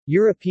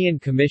European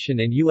Commission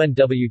and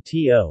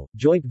UNWTO,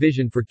 Joint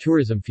Vision for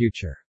Tourism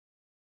Future.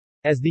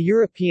 As the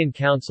European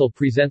Council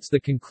presents the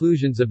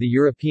conclusions of the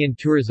European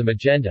Tourism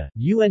Agenda,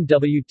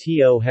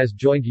 UNWTO has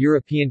joined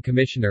European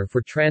Commissioner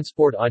for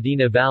Transport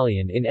Adina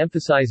Vălean in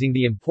emphasizing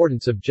the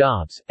importance of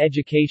jobs,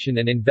 education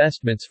and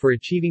investments for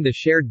achieving the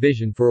shared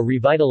vision for a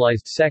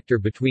revitalized sector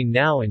between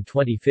now and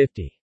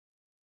 2050.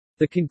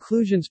 The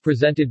conclusions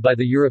presented by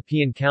the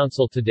European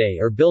Council today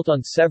are built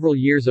on several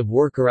years of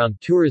work around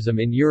tourism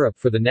in Europe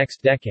for the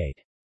next decade.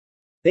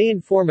 They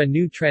inform a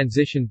new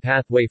transition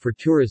pathway for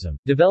tourism,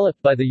 developed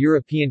by the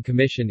European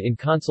Commission in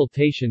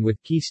consultation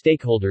with key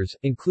stakeholders,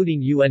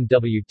 including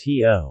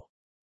UNWTO.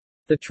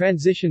 The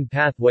transition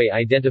pathway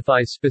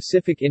identifies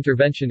specific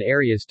intervention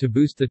areas to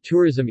boost the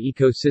tourism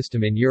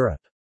ecosystem in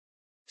Europe.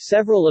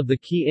 Several of the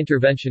key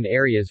intervention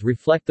areas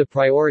reflect the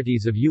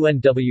priorities of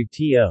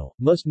UNWTO,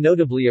 most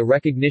notably a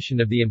recognition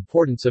of the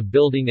importance of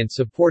building and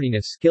supporting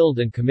a skilled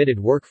and committed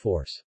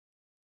workforce.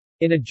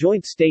 In a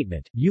joint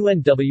statement,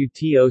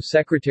 UNWTO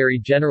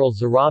Secretary-General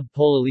Zurab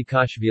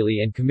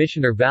Polilikashvili and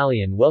Commissioner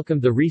Vălean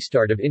welcomed the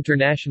restart of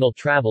international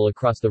travel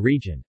across the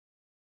region.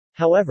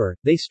 However,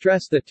 they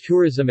stress that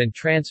tourism and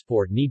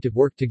transport need to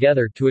work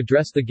together to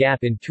address the gap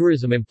in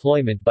tourism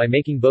employment by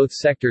making both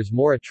sectors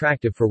more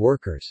attractive for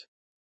workers.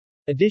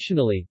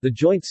 Additionally, the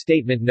joint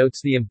statement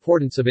notes the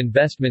importance of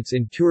investments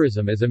in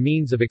tourism as a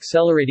means of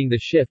accelerating the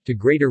shift to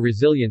greater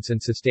resilience and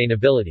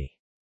sustainability.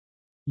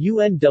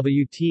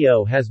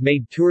 UNWTO has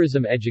made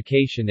tourism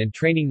education and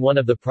training one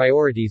of the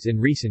priorities in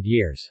recent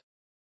years.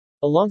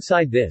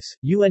 Alongside this,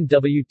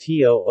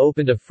 UNWTO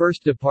opened a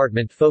first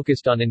department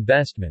focused on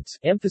investments,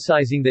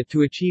 emphasizing that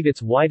to achieve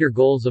its wider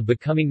goals of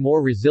becoming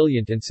more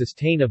resilient and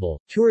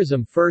sustainable,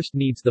 tourism first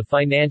needs the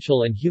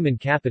financial and human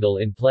capital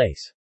in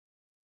place.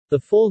 The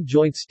full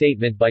joint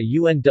statement by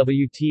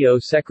UNWTO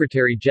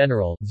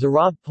Secretary-General,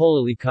 Zurab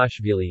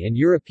Polilikashvili and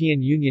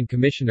European Union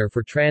Commissioner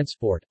for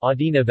Transport,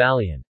 Adina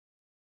Vălean.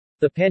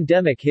 The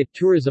pandemic hit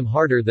tourism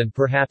harder than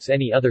perhaps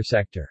any other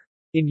sector.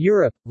 In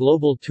Europe,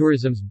 global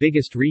tourism's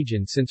biggest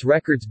region since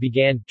records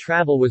began,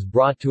 travel was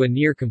brought to a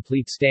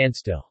near-complete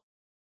standstill.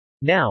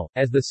 Now,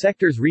 as the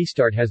sector's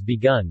restart has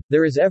begun,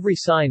 there is every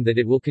sign that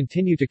it will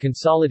continue to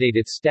consolidate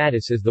its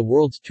status as the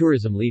world's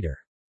tourism leader.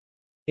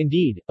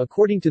 Indeed,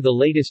 according to the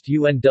latest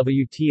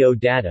UNWTO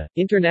data,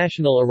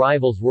 international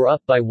arrivals were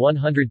up by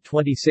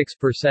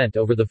 126%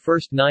 over the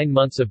first 9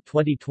 months of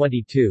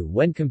 2022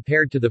 when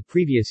compared to the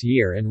previous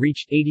year and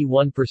reached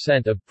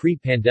 81% of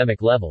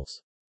pre-pandemic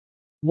levels.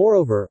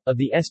 Moreover, of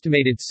the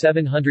estimated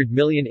 700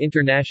 million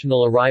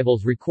international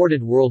arrivals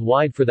recorded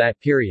worldwide for that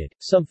period,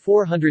 some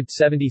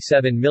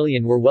 477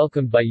 million were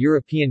welcomed by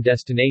European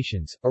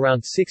destinations,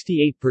 around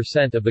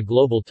 68% of the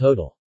global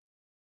total.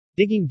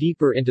 Digging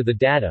deeper into the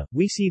data,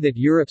 we see that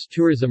Europe's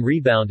tourism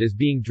rebound is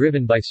being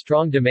driven by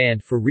strong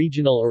demand for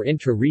regional or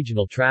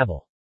intra-regional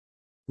travel.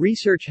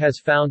 Research has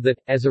found that,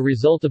 as a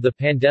result of the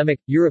pandemic,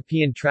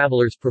 European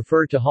travelers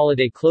prefer to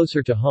holiday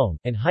closer to home,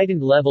 and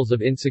heightened levels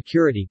of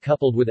insecurity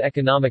coupled with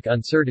economic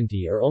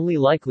uncertainty are only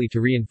likely to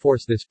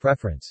reinforce this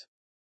preference.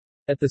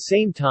 At the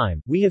same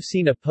time, we have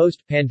seen a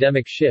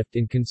post-pandemic shift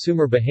in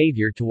consumer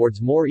behavior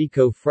towards more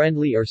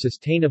eco-friendly or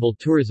sustainable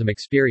tourism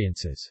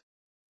experiences.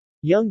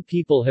 Young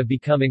people have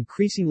become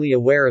increasingly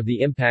aware of the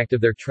impact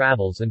of their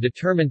travels and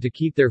determined to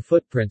keep their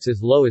footprints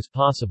as low as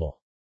possible.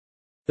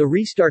 The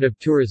restart of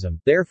tourism,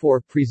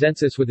 therefore,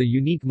 presents us with a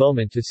unique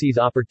moment to seize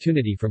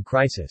opportunity from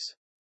crisis.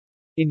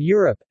 In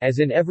Europe, as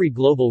in every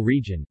global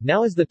region,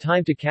 now is the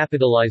time to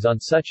capitalize on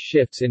such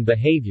shifts in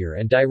behavior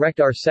and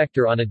direct our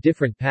sector on a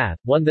different path,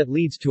 one that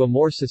leads to a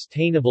more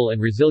sustainable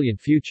and resilient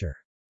future.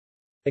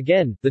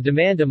 Again, the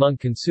demand among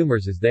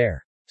consumers is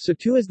there. So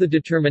too is the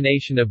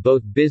determination of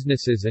both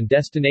businesses and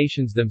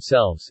destinations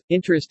themselves.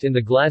 Interest in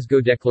the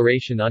Glasgow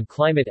Declaration on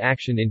Climate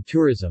Action in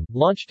Tourism,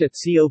 launched at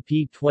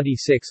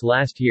COP26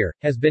 last year,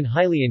 has been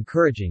highly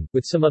encouraging,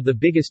 with some of the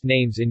biggest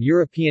names in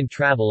European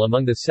travel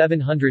among the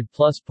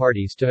 700-plus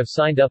parties to have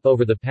signed up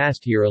over the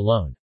past year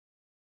alone.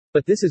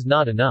 But this is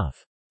not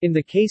enough. In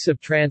the case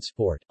of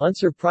transport,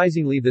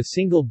 unsurprisingly the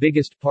single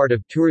biggest part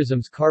of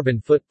tourism's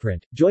carbon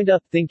footprint,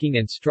 joined-up thinking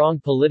and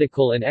strong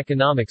political and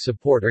economic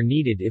support are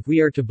needed if we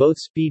are to both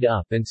speed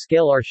up and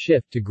scale our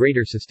shift to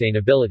greater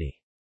sustainability.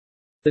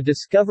 The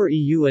Discover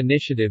EU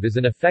initiative is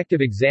an effective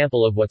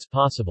example of what's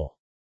possible.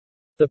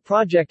 The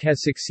project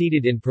has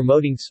succeeded in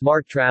promoting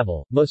smart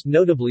travel, most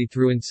notably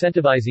through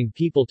incentivizing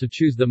people to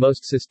choose the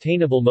most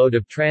sustainable mode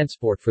of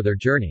transport for their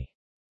journey.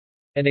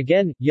 And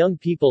again, young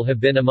people have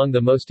been among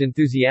the most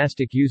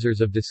enthusiastic users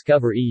of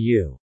Discover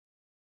EU.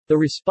 The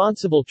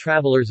responsible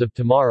travelers of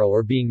tomorrow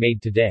are being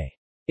made today.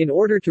 In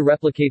order to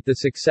replicate the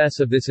success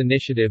of this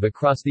initiative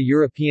across the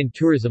European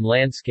tourism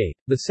landscape,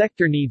 the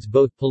sector needs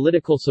both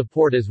political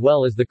support as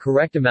well as the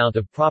correct amount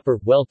of proper,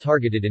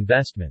 well-targeted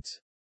investments.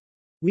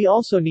 We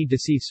also need to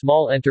see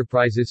small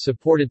enterprises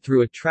supported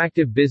through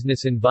attractive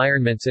business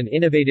environments and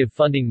innovative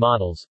funding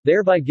models,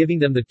 thereby giving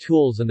them the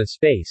tools and the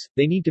space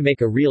they need to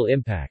make a real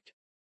impact.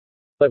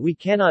 But we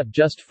cannot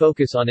just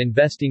focus on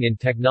investing in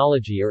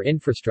technology or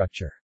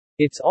infrastructure.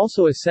 It's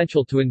also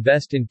essential to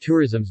invest in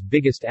tourism's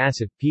biggest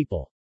asset,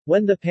 people.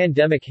 When the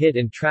pandemic hit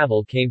and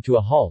travel came to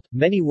a halt,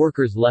 many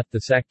workers left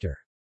the sector.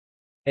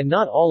 And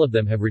not all of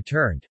them have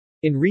returned.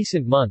 In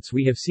recent months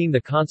we have seen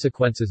the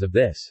consequences of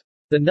this.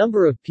 The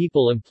number of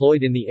people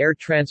employed in the air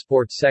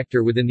transport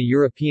sector within the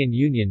European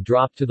Union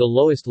dropped to the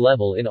lowest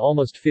level in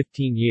almost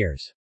 15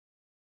 years.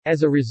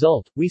 As a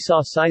result, we saw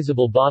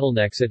sizable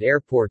bottlenecks at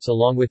airports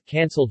along with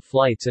cancelled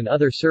flights and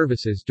other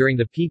services during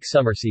the peak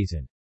summer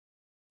season.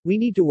 We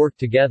need to work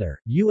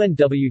together,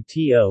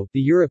 UNWTO,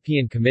 the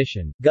European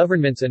Commission,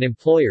 governments and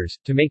employers,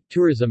 to make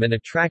tourism an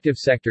attractive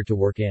sector to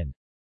work in.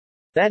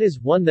 That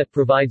is, one that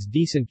provides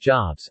decent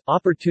jobs,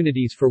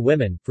 opportunities for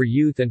women, for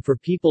youth and for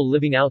people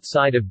living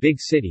outside of big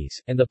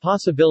cities, and the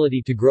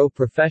possibility to grow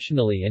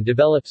professionally and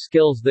develop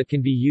skills that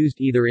can be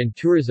used either in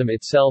tourism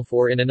itself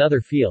or in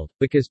another field,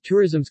 because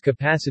tourism's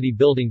capacity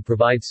building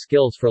provides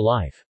skills for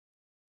life.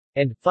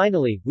 And,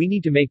 finally, we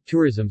need to make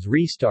tourism's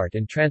restart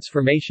and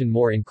transformation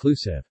more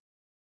inclusive.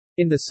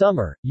 In the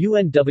summer,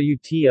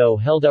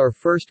 UNWTO held our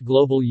first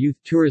Global Youth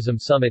Tourism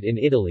Summit in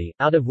Italy,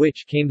 out of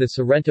which came the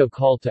Sorrento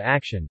Call to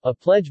Action, a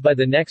pledge by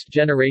the next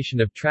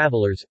generation of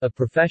travelers, of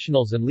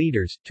professionals and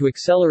leaders, to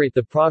accelerate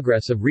the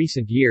progress of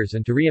recent years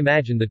and to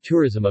reimagine the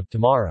tourism of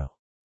tomorrow.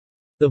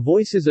 The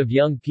voices of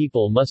young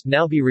people must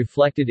now be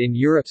reflected in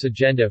Europe's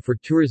Agenda for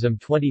Tourism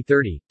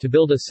 2030, to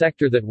build a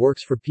sector that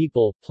works for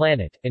people,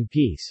 planet, and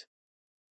peace.